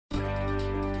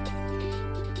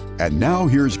And now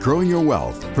here's Growing Your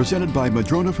Wealth, presented by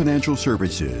Madrona Financial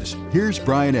Services. Here's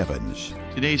Brian Evans.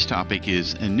 Today's topic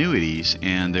is annuities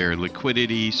and their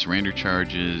liquidity, surrender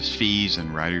charges, fees,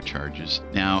 and rider charges.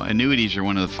 Now, annuities are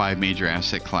one of the 5 major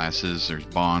asset classes. There's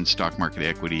bonds, stock market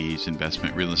equities,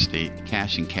 investment real estate,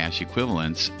 cash and cash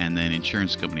equivalents, and then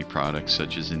insurance company products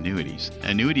such as annuities.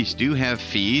 Annuities do have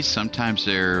fees. Sometimes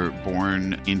they're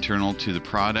born internal to the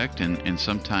product, and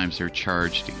sometimes they're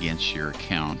charged against your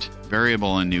account.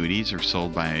 Variable annuities are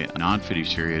sold by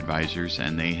non-fiduciary advisors,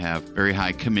 and they have very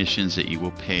high commissions that you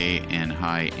will pay and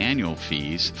high annual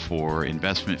fees for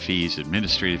investment fees,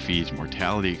 administrative fees,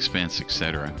 mortality expense,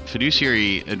 etc.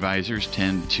 Fiduciary advisors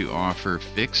tend to offer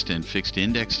fixed and fixed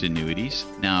indexed annuities.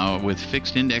 Now, with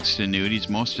fixed indexed annuities,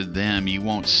 most of them you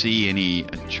won't see any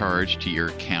charge to your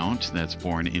account that's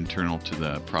born internal to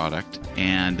the product.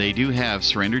 And they do have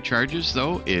surrender charges,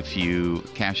 though, if you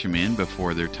cash them in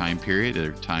before their time period.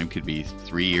 Their time could be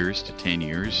 3 years to 10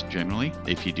 years generally.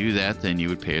 If you do that, then you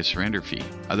would pay a surrender fee.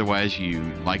 Otherwise, you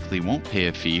likely won't pay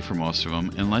a fee for most of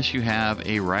them unless you have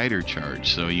a rider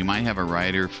charge. So you might have a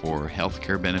rider for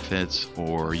healthcare benefits,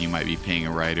 or you might be paying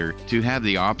a rider to have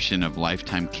the option of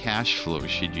lifetime cash flow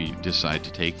should you decide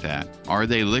to take that. Are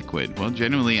they liquid? Well,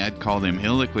 generally I'd call them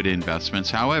illiquid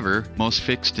investments. However, most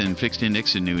fixed and fixed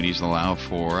index annuities allow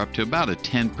for up to about a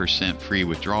 10% free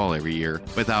withdrawal every year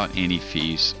without any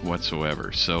fees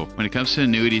whatsoever. So when it comes to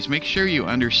annuities, make sure you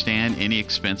understand any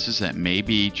expenses that may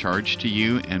be charged to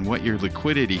you and what your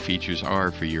liquidity features are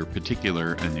for your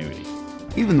particular annuity.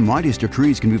 Even the mightiest of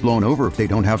trees can be blown over if they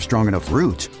don't have strong enough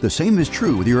roots. The same is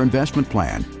true with your investment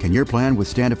plan. Can your plan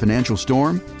withstand a financial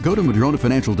storm? Go to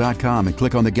MadronaFinancial.com and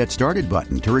click on the Get Started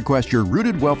button to request your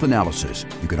Rooted Wealth Analysis.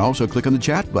 You can also click on the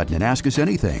chat button and ask us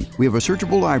anything. We have a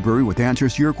searchable library with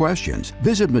answers to your questions.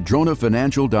 Visit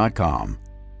MadronaFinancial.com.